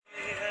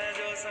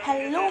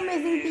Hello,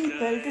 amazing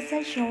people. This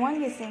is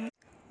Shivang Singh.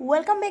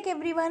 Welcome back,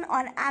 everyone,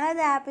 on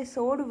another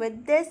episode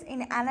with this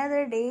in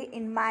another day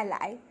in my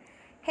life.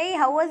 Hey,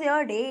 how was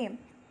your day?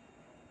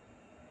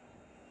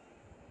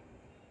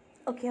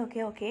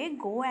 Okay.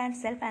 Go and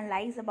self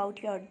analyze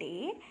about your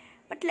day.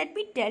 But let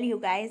me tell you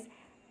guys,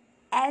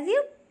 as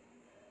you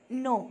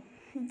know,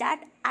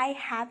 that I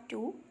have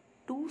to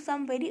do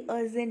some very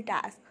urgent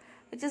task,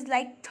 which is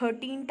like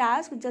 13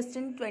 tasks just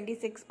in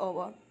 26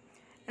 hours.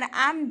 And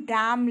I'm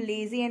damn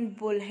lazy and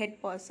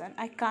bullhead person.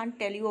 I can't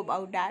tell you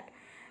about that.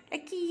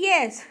 Like,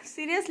 yes,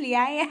 seriously,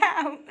 I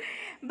am.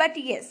 But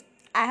yes,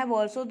 I have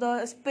also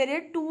the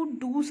spirit to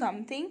do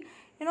something,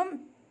 you know,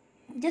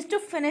 just to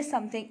finish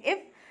something. If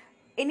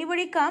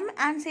anybody come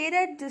and say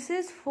that this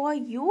is for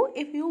you,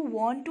 if you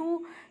want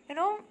to, you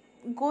know,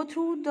 go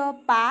through the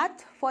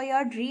path for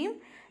your dream,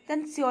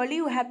 then surely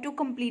you have to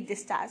complete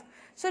this task.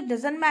 So it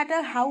doesn't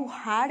matter how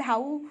hard,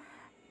 how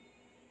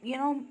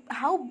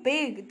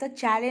big the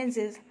challenge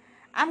is.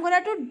 I'm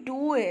gonna to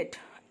do it.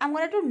 I'm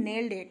gonna to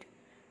nail it.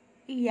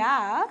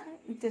 Yeah,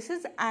 this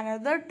is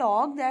another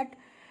talk that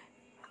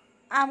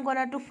I'm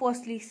gonna to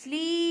firstly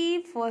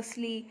sleep,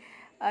 firstly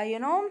you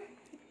know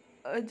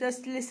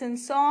just listen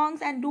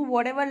songs and do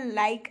whatever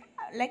like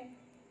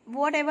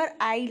whatever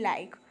I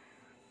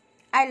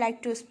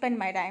like to spend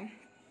my time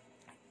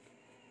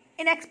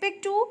in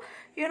expect to,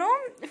 you know,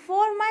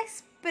 for my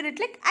spirit.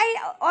 Like,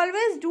 I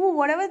always do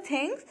whatever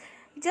things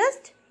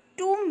just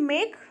to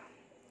make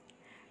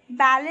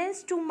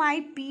balance to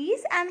my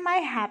peace and my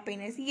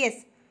happiness.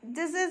 Yes,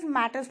 this is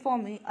matters for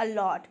me a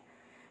lot.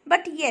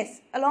 But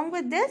yes, along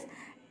with this,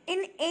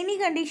 in any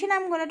condition,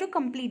 I'm gonna to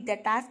complete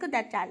that task or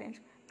that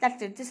challenge.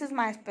 That's it. This is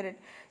my spirit.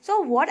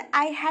 So what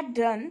I had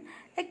done,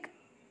 like,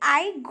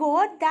 I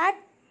got that.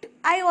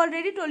 I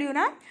already told you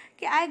na.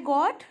 Okay, I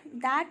got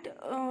that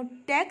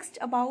text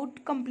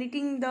about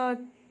completing the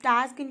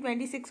task in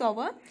 26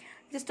 hours,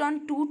 just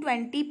on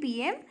 2:20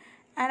 p.m.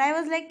 And I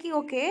was like,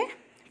 okay,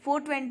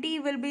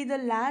 4:20 will be the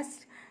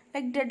last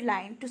like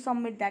deadline to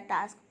submit that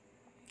task.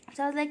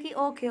 So I was like,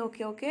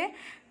 okay.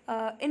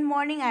 In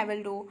morning I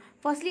will do.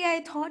 Firstly,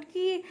 I thought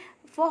ki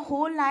for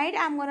whole night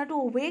I'm gonna to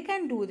awake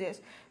and do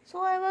this.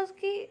 So I was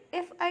ki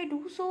if I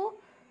do so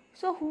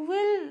who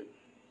will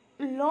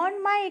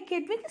learn my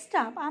academic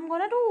stuff? I'm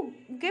gonna to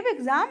give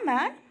exam,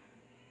 man.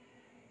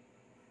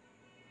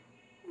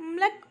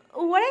 Like,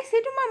 what I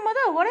say to my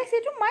mother, what I say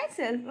to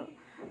myself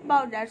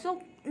about that.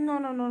 So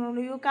no,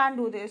 you can't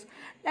do this.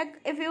 Like,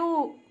 if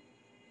you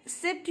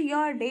shift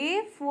your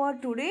day for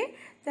today,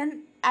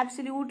 then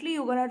absolutely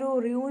you're gonna to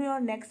ruin your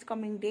next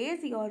coming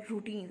days, your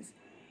routines,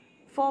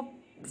 for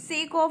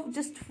sake of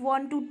just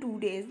 1 to 2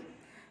 days.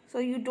 So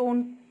you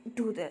don't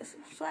do this.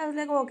 So I was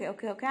like,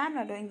 okay, I'm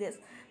not doing this.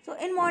 So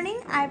in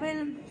morning I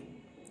will,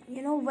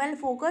 well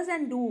focus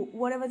and do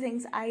whatever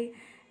things I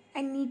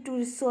need to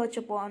research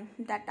upon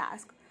that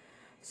task.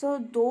 So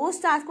those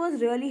tasks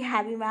was really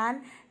heavy,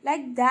 man.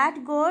 Like,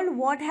 that girl,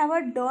 what have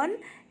I done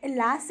in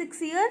last 6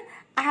 years,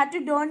 I had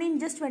to done in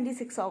just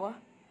 26 hours.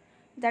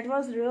 That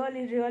was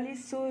really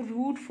so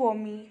rude for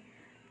me.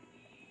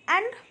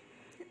 And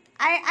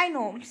I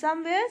know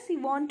somewhere she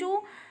want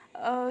to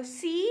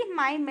see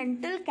my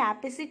mental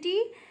capacity,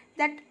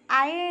 that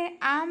I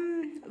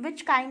am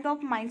which kind of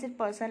mindset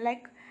person.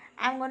 Like,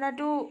 I'm gonna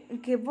to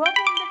give up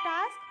on the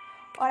task,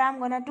 or I'm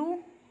gonna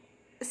to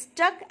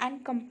stuck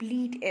and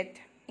complete it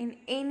in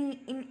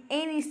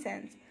any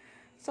sense.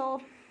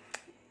 So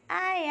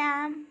I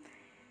am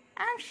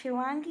I'm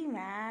Shivangi,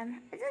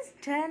 man. I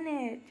just done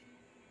it.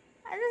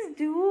 I just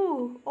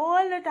do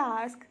all the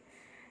task.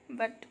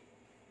 But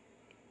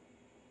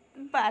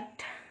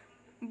but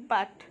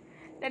but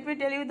let me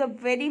tell you the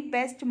very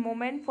best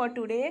moment for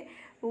today,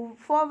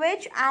 for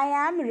which I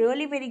am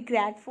really very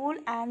grateful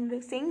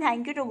and saying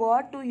thank you to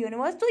God, to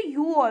universe, to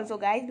you also,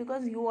 guys,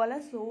 because you all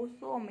are so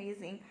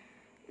amazing.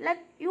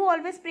 Like, you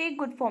always pray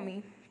good for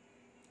me.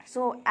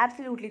 So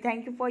absolutely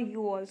thank you for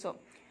you also.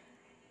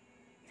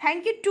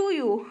 Thank you to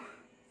you,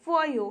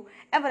 for you,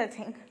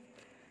 everything.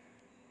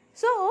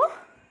 So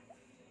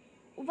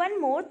one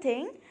more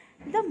thing,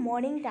 the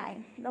morning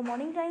time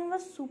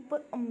was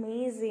super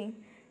amazing.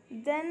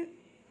 Then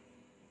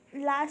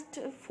last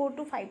 4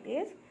 to 5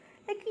 days,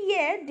 like,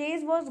 yeah,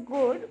 days was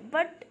good,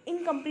 but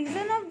in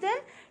comparison of them,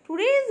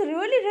 today is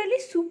really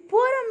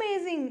super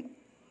amazing.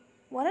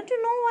 Wanted to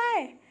know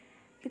why?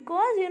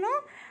 Because,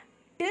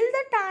 till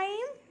the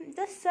time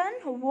the sun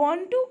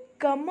want to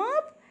come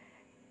up,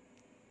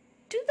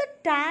 to the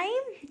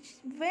time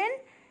when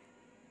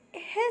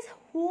his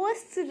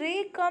host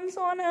ray comes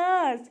on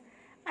earth,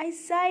 I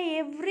saw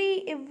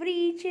every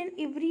each and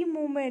every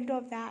moment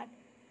of that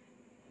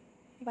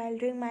while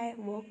doing my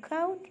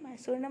workout, my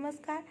Surya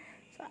Namaskar.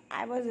 So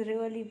I was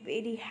really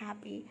very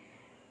happy,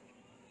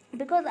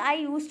 because I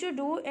used to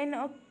do in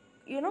a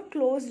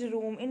closed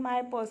room, in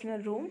my personal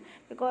room,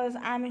 because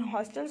I'm in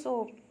hostel.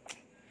 So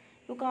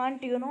you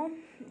can't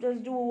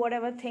just do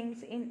whatever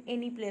things in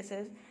any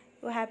places.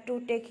 You have to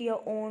take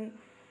your own.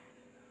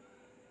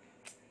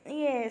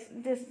 Yes,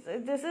 this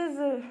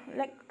is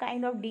like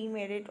kind of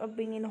demerit of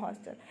being in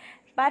hostel.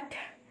 But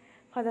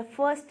For the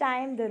first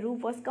time, the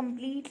roof was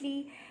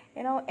completely,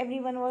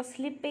 everyone was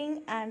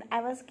sleeping, and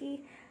I was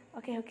ki,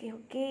 okay, okay,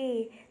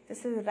 okay,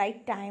 this is the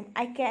right time.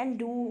 I can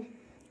do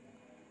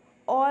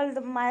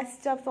my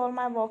steps, all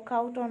my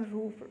workout on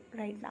roof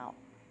right now,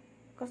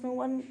 because no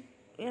one,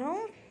 you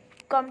know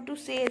come to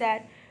say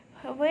that,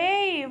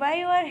 hey, why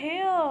you are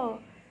here,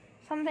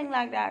 something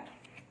like that.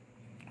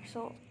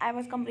 So I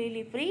was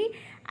completely free.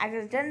 I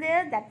just done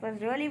there. That was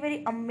really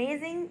very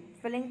amazing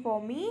feeling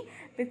for me,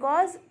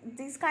 because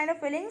these kind of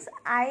feelings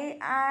I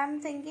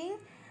am thinking,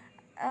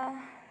 uh,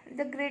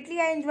 the greatly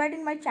I enjoyed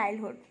in my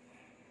childhood.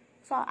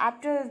 So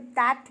after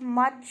that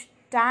much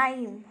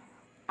time,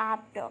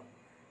 after,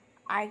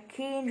 I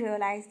can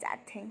realize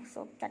that thing.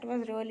 So that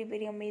was really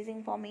very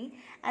amazing for me.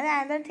 And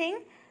another thing,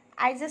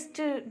 I just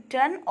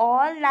done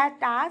all that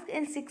task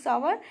in 6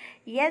 hours.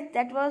 Yes,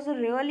 that was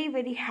really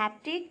very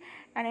hectic,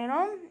 and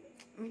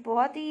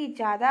बहुत ही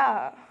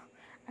ज़्यादा.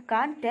 I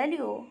can't tell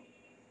you.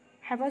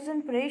 I was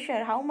in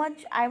pressure. How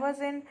much I was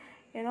in,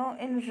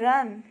 in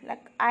run.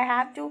 Like I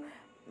have to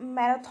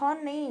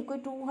marathon नहीं,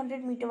 कोई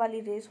 200 metre वाली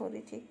race हो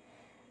रही थी,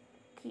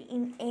 कि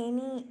in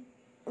any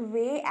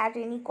way, at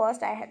any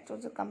cost, I had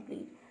to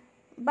complete.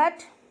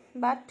 But,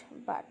 but,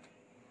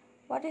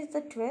 what is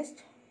the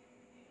twist?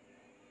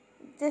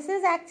 This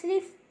is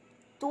actually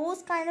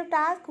those kind of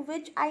tasks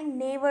which I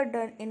never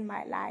done in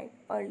my life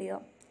earlier.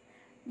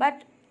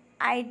 But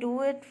I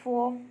do it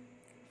for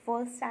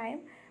first time.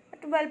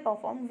 But well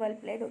performed, well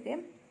played, okay.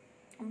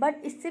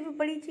 But इससे भी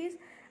बड़ी चीज़,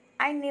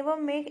 I never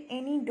make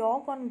any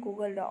doc on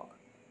Google Doc.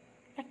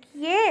 Like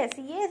yes,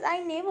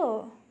 I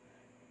never,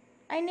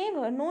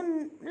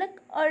 no, like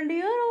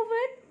earlier of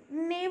it,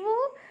 never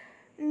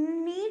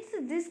needs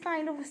this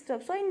kind of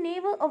stuff. So I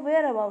never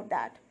aware about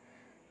that.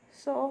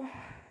 So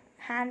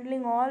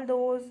handling all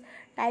those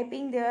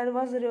typing there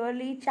was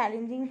really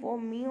challenging for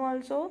me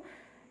also.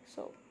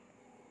 So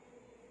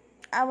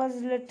I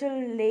was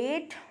little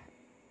late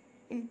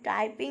in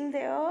typing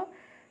there.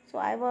 So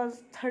I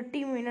was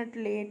 30 minutes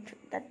late.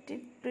 That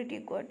did pretty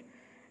good.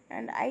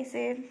 And I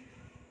say,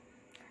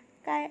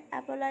 I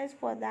apologize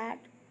for that.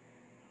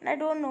 And I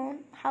don't know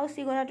how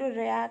she gonna to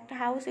react.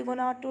 How she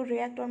gonna to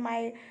react on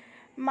my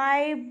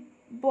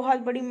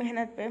बहुत बड़ी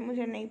मेहनत पे,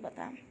 मुझे नहीं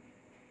पता.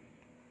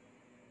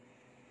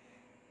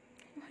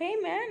 Hey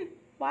man,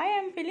 why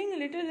I'm feeling a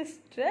little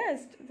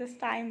stressed this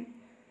time?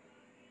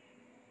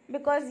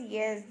 Because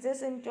yes,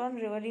 this intern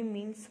really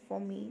means for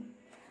me.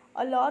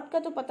 A lot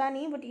का तो पता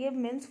नहीं, but ये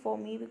means for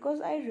me because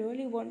I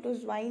really want to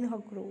join her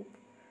group.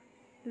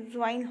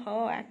 Join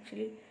her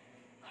actually.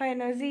 Her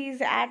energy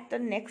is at the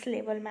next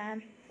level,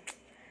 man.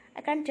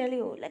 I can't tell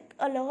you, like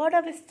a lot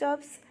of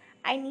stuffs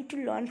I need to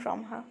learn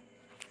from her,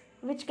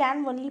 which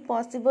can only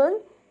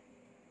possible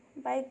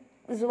by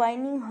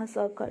joining her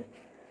circle,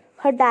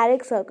 her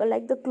direct circle,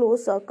 like the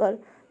close circle,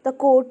 the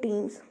core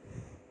teams.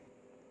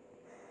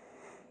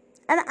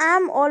 And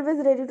I'm always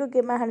ready to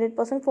give my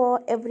 100%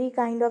 for every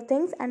kind of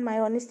things and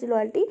my honesty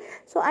loyalty.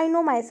 So I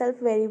know myself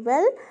very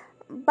well,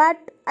 but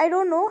I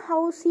don't know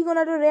how she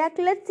gonna to react.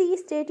 Let's see.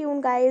 Stay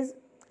tuned, guys.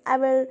 I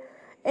will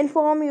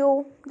inform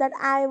you that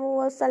I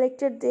was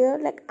selected there,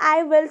 like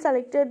I will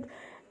selected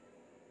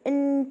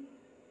in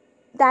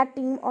that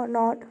team or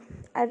not.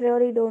 I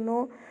really don't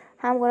know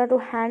how I'm gonna to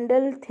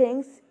handle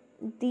things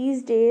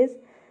these days,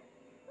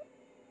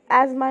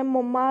 as my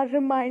mama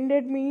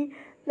reminded me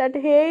that,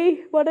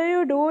 hey, what are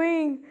you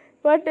doing?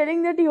 You are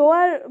telling that you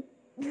are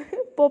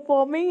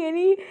performing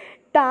any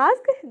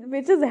task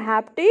which is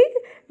haptic,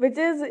 which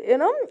is,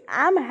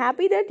 I'm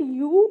happy that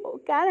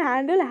you can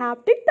handle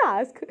haptic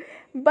task,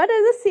 but at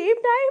the same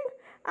time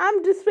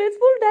I'm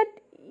disgraceful that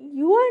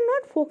you are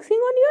not focusing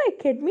on your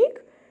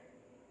academic.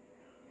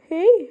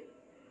 Hey,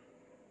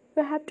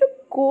 you have to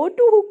go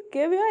to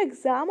give your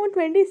exam on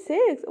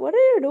 26. What are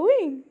you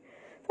doing?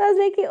 So I was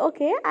like,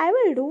 okay, I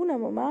will do na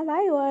mama.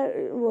 Why you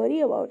are worry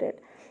about it?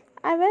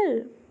 I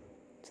will.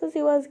 So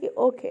she was like,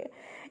 okay.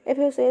 If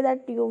you say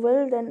that you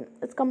will, then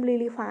it's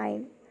completely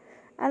fine.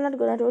 I'm not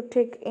gonna to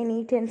take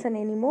any tension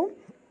anymore.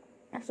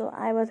 So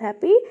I was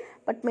happy.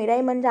 But मेरा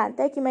ही मन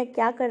जानता है कि मैं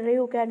क्या कर रही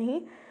हूँ क्या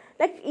नहीं.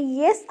 Like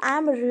yes,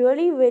 I'm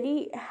really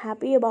very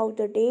happy about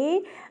the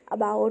day,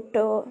 about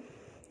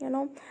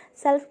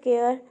self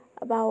care,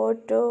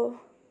 about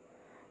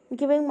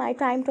giving my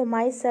time to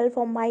myself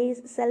for my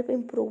self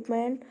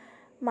improvement,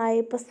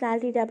 my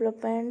personality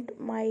development,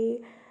 my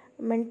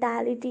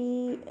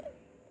mentality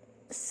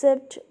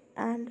shift,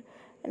 and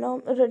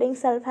reading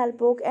self help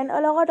book, and a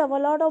lot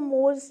of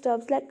more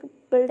stuff, like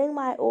building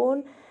my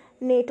own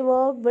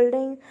network,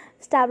 building,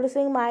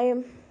 establishing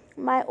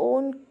my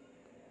own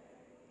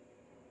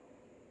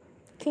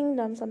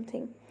kingdom,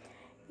 something.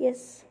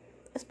 Yes,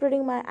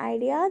 spreading my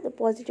idea, the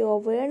positive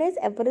awareness,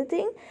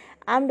 everything.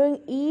 I'm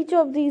doing each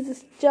of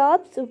these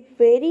jobs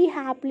very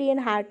happily and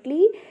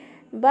heartily,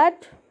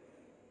 but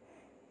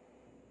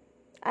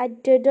I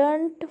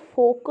didn't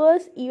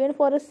focus even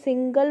for a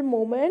single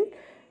moment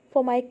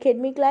for my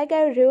academic. Like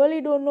I really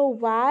don't know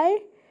why,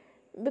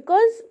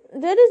 because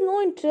there is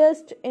no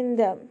interest in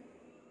them.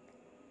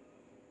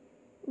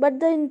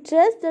 But the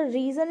interest, the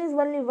reason is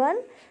only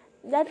one,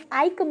 that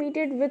I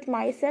committed with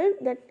myself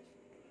that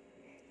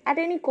at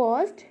any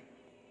cost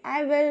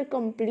I will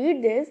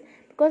complete this,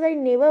 because I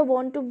never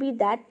want to be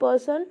that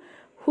person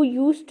who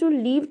used to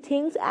leave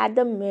things at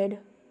the mid.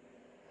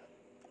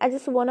 I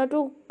just wanted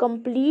to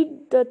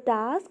complete the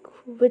task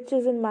which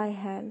is in my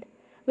hand,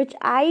 which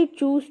I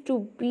choose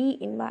to be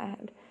in my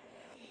hand.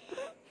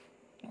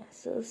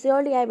 So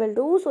surely I will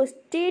do. So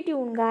stay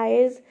tuned,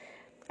 guys.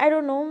 I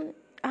don't know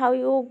how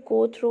you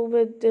go through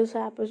with this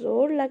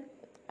episode. Like,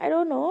 I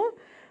don't know,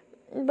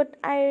 but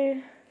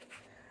I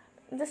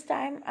this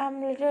time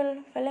I'm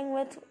little filling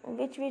with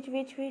which.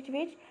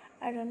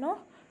 I don't know.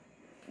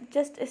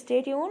 Just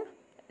stay tuned.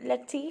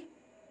 Let's see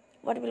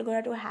what will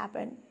going to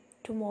happen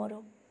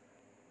tomorrow,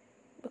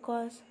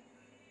 because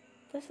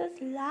this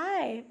is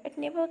life. It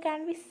never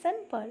can be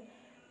simple.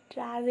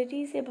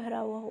 Tragedy से भरा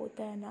हुआ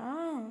होता है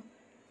ना.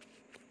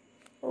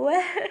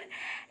 Well,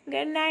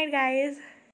 good night, guys.